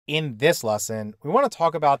In this lesson, we want to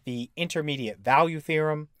talk about the intermediate value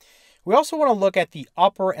theorem. We also want to look at the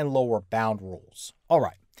upper and lower bound rules. All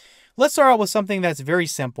right, let's start out with something that's very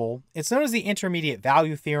simple. It's known as the intermediate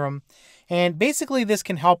value theorem. And basically, this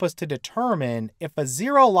can help us to determine if a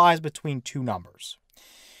zero lies between two numbers.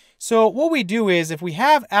 So what we do is if we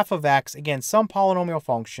have f of x, again, some polynomial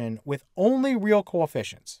function with only real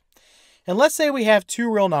coefficients. And let's say we have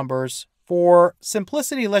two real numbers. For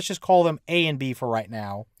simplicity, let's just call them a and b for right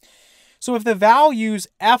now. So if the values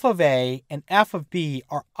f of a and f of b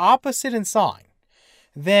are opposite in sign,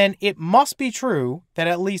 then it must be true that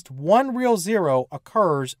at least one real zero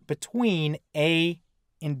occurs between a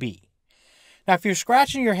and b. Now, if you're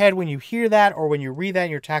scratching your head when you hear that or when you read that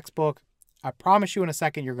in your textbook, I promise you in a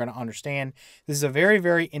second you're going to understand. This is a very,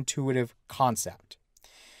 very intuitive concept.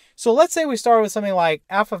 So let's say we start with something like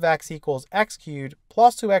f of x equals x cubed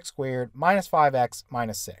plus 2x squared minus 5x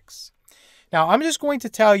minus 6. Now, I'm just going to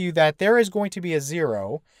tell you that there is going to be a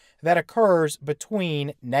zero that occurs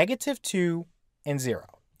between -2 and 0.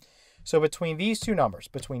 So between these two numbers,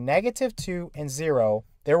 between -2 and 0,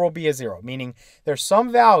 there will be a zero, meaning there's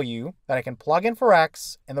some value that I can plug in for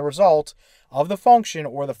x, and the result of the function,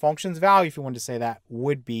 or the function's value, if you want to say that,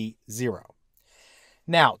 would be 0.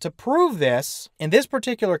 Now, to prove this, in this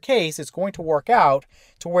particular case, it's going to work out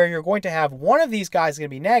to where you're going to have one of these guys going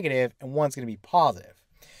to be negative and one's going to be positive.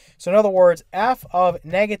 So in other words, f of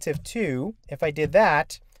 -2, if I did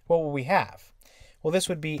that, what will we have? Well, this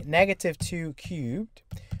would be -2 cubed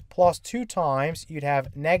plus 2 times, you'd have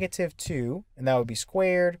 -2, and that would be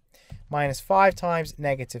squared, minus 5 times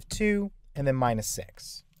 -2, and then minus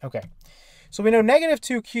 6. Okay, so we know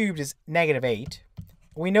 -2 cubed is -8.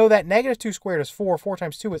 We know that -2 squared is 4. 4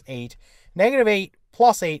 times 2 is 8. -8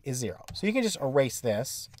 plus 8 is 0. So you can just erase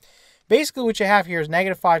this. Basically, what you have here is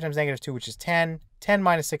 -5 times -2, which is 10. 10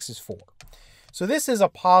 minus 6 is 4. So this is a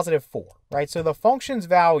positive 4, right? So the function's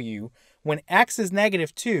value when x is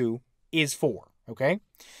 -2 is 4, okay?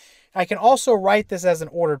 I can also write this as an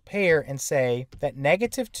ordered pair and say that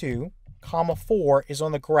 -2, 4 is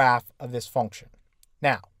on the graph of this function.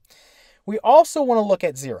 Now, we also want to look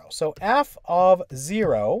at 0. So f of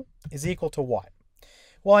 0 is equal to what?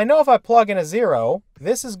 Well, I know if I plug in a 0,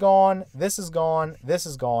 this is gone, this is gone, this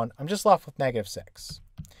is gone. I'm just left with -6.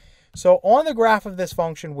 So on the graph of this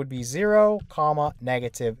function would be 0,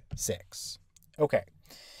 -6. Okay.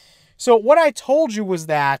 So what I told you was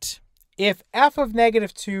that if f of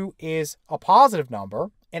 -2 is a positive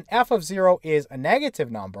number and f of 0 is a negative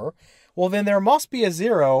number, well, then there must be a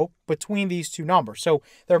 0 between these two numbers. So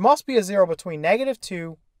there must be a 0 between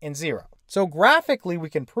 -2 and 0. So graphically, we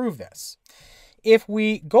can prove this. If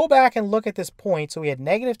we go back and look at this point, so we had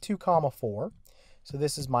 -2, 4. So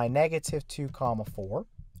this is my -2, 4.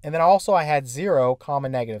 And then also I had 0,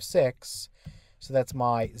 -6. So that's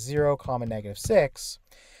my 0, -6.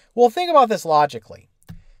 Well, think about this logically.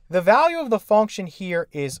 The value of the function here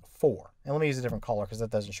is 4. And let me use a different color because that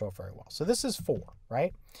doesn't show it very well. So this is 4,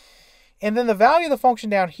 right? And then the value of the function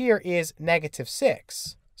down here is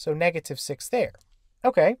 -6. So -6 there.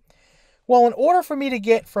 Okay. Well, in order for me to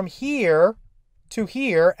get from here to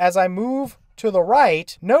here, as I move to the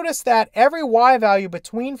right, notice that every y value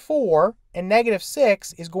between 4 and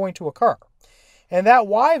 -6 is going to occur. And that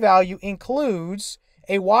y value includes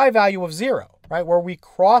a y value of 0, right? Where we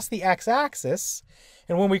cross the x-axis.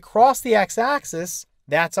 And when we cross the x-axis,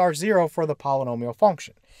 that's our 0 for the polynomial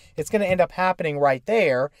function. It's going to end up happening right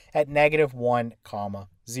there at -1,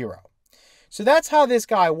 0. So that's how this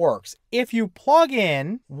guy works. If you plug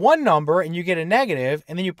in one number and you get a negative,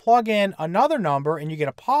 and then you plug in another number and you get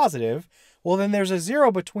a positive, well, then there's a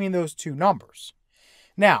 0 between those two numbers.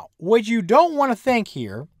 Now, what you don't want to think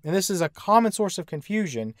here, and this is a common source of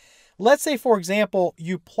confusion, let's say, for example,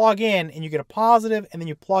 you plug in and you get a positive, and then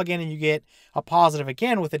you plug in and you get a positive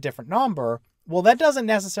again with a different number. Well, that doesn't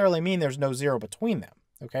necessarily mean there's no 0 between them,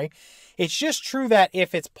 okay? It's just true that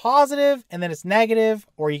if it's positive and then it's negative,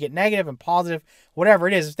 or you get negative and positive, whatever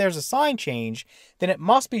it is, if there's a sign change, then it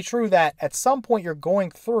must be true that at some point you're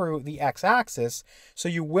going through the x-axis, so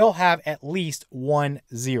you will have at least one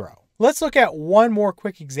 0. Let's look at one more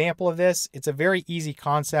quick example of this. It's a very easy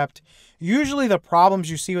concept. Usually the problems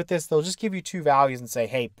you see with this, they'll just give you two values and say,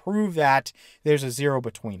 hey, prove that there's a 0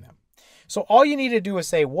 between them. So all you need to do is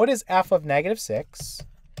say, what is f of -6?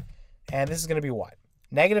 And this is going to be what?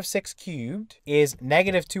 -6 cubed is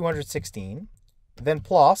 -216. Then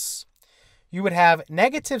plus, you would have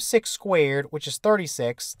 -6 squared, which is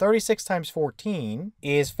 36. 36 times 14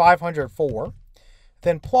 is 504.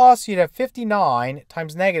 Then plus, you'd have 59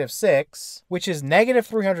 times -6, which is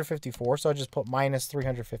 -354. So I'll just put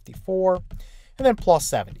 -354. And then plus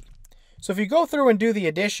 70. So if you go through and do the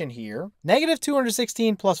addition here, negative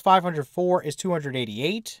 216 plus 504 is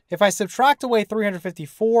 288. If I subtract away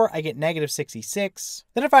 354, I get negative 66.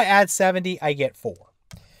 Then if I add 70, I get 4.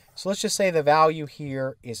 So let's just say the value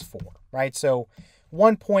here is 4, right? So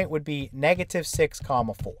 1 point would be negative 6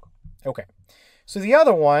 comma 4. Okay. So the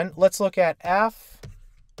other one, let's look at f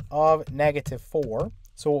of negative 4.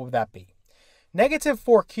 So what would that be? Negative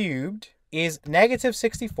 4 cubed is negative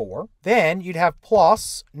 64. Then you'd have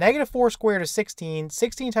plus negative 4 squared is 16.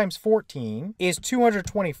 16 times 14 is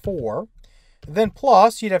 224. Then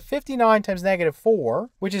plus you'd have 59 times negative 4,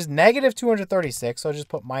 which is negative 236. So I'll just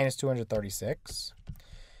put minus 236.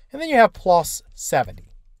 And then you have plus 70.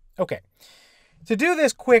 Okay. To do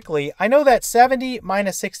this quickly, I know that 70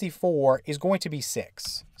 minus 64 is going to be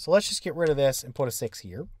 6. So let's just get rid of this and put a 6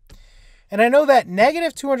 here. And I know that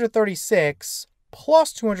negative 236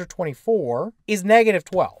 plus 224 is negative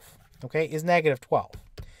 12, okay, is negative 12.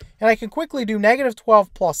 And I can quickly do negative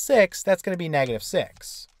 12 plus 6, that's going to be negative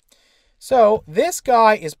 6. So this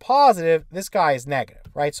guy is positive, this guy is negative,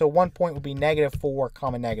 right? So 1 point would be negative 4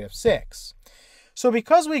 comma negative 6. So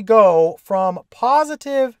because we go from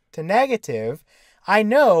positive to negative, I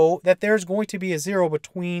know that there's going to be a 0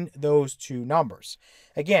 between those two numbers.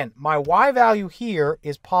 Again, my y value here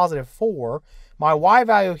is positive 4. My y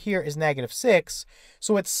value here is negative 6.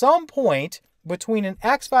 So at some point between an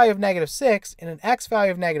x value of negative 6 and an x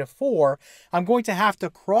value of negative 4, I'm going to have to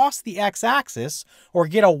cross the x-axis or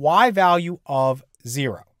get a y value of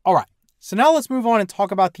 0. All right, so now let's move on and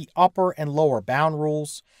talk about the upper and lower bound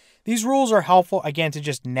rules. These rules are helpful, again, to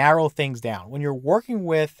just narrow things down. When you're working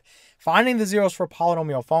with finding the zeros for a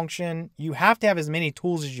polynomial function, you have to have as many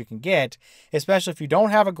tools as you can get, especially if you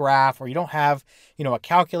don't have a graph or you don't have, a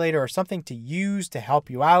calculator or something to use to help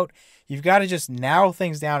you out. You've got to just narrow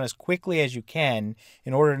things down as quickly as you can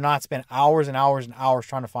in order to not spend hours and hours and hours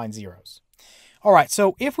trying to find zeros. All right,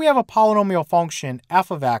 so if we have a polynomial function f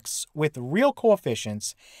of x with real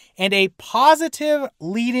coefficients and a positive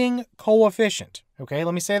leading coefficient, okay,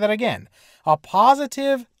 let me say that again, a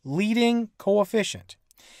positive leading coefficient,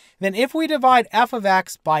 then if we divide f of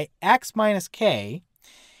x by x minus k,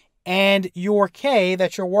 and your k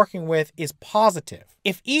that you're working with is positive,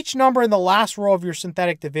 if each number in the last row of your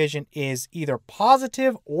synthetic division is either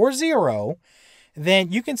positive or 0,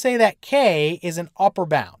 then you can say that k is an upper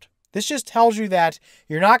bound. This just tells you that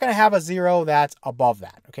you're not going to have a 0 that's above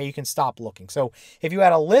that. Okay, you can stop looking. So if you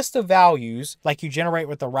had a list of values like you generate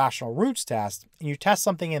with the rational roots test, and you test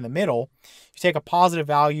something in the middle, you take a positive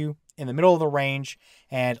value in the middle of the range,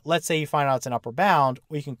 and let's say you find out it's an upper bound,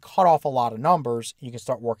 well, you can cut off a lot of numbers, and you can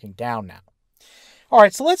start working down now. All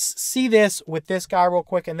right, so let's see this with this guy real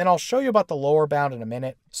quick, and then I'll show you about the lower bound in a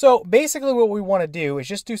minute. So basically what we want to do is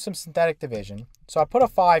just do some synthetic division. So I put a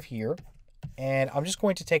 5 here. And I'm just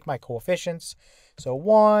going to take my coefficients. So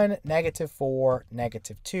 1, negative 4,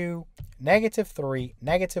 negative 2, negative 3,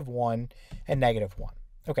 negative 1, and negative 1.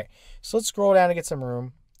 Okay, so let's scroll down to get some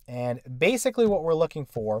room. And basically what we're looking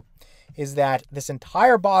for is that this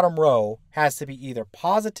entire bottom row has to be either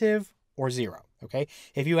positive or 0. Okay,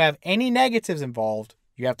 if you have any negatives involved,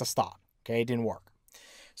 you have to stop. Okay, it didn't work.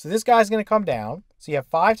 So this guy's going to come down. So you have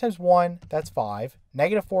 5 times 1, that's 5.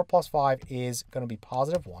 Negative 4 plus 5 is going to be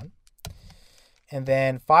positive 1. And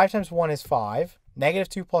then 5 times 1 is 5. Negative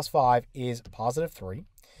 2 plus 5 is positive 3.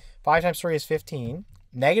 5 times 3 is 15.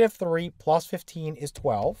 Negative 3 plus 15 is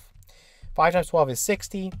 12. 5 times 12 is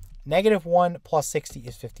 60. Negative 1 plus 60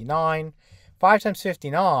 is 59. 5 times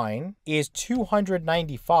 59 is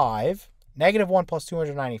 295. Negative 1 plus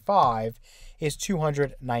 295 is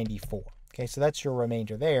 294. Okay, so that's your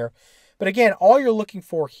remainder there. But again, all you're looking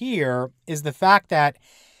for here is the fact that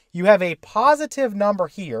you have a positive number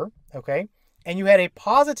here, okay? And you had a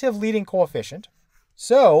positive leading coefficient.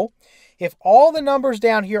 So if all the numbers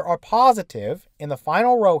down here are positive in the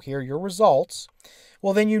final row here, your results,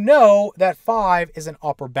 well, then you know that 5 is an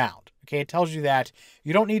upper bound. Okay, it tells you that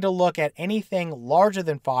you don't need to look at anything larger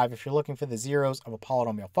than 5 if you're looking for the zeros of a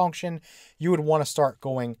polynomial function. You would want to start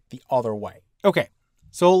going the other way. Okay,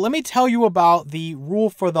 so let me tell you about the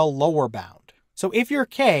rule for the lower bound. So if your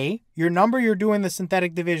k, your number you're doing the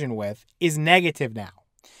synthetic division with, is negative now,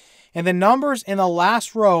 and the numbers in the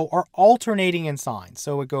last row are alternating in signs.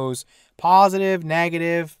 So it goes positive,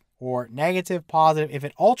 negative, or negative, positive. If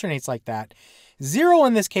it alternates like that, 0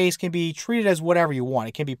 in this case can be treated as whatever you want.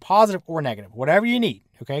 It can be positive or negative, whatever you need,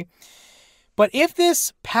 okay? But if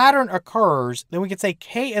this pattern occurs, then we can say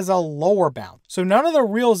k is a lower bound. So none of the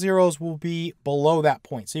real zeros will be below that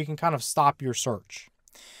point. So you can kind of stop your search.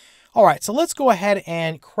 All right, so let's go ahead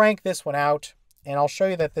and crank this one out. And I'll show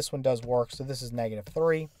you that this one does work. So this is negative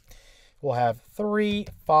 3. we'll have 3,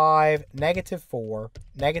 5, -4,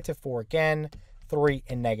 -4 again, 3,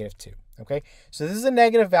 and -2. Okay, so this is a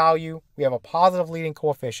negative value. We have a positive leading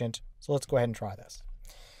coefficient. So let's go ahead and try this.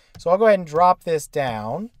 So I'll go ahead and drop this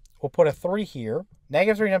down. We'll put a 3 here.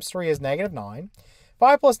 -3 times 3 is -9.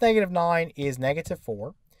 5 plus -9 is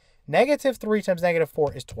 -4. -3 times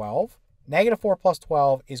 -4 is 12. -4 plus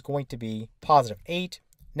 12 is going to be +8.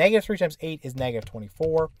 -3 times 8 is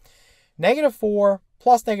 -24. -4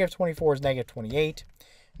 plus -24 is -28.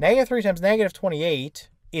 -3 times -28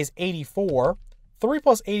 is 84. 3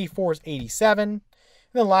 plus 84 is 87. And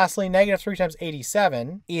then lastly, -3 times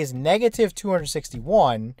 87 is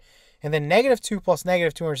 -261. And then -2 plus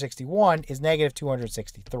 -261 is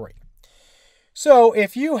 -263. So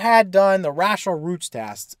if you had done the rational roots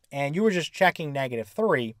test and you were just checking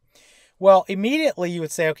 -3, well, immediately you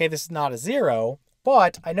would say, okay, this is not a 0,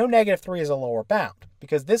 but I know -3 is a lower bound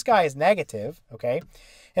because this guy is negative, okay?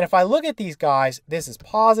 And if I look at these guys, this is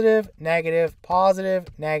positive, negative, positive,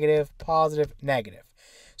 negative, positive, negative.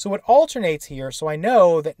 So it alternates here, so I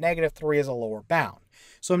know that -3 is a lower bound.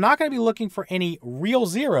 So I'm not going to be looking for any real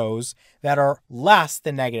zeros that are less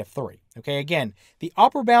than -3. Okay, again, the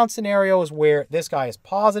upper bound scenario is where this guy is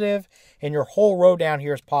positive and your whole row down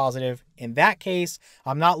here is positive. In that case,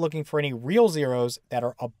 I'm not looking for any real zeros that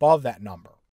are above that number.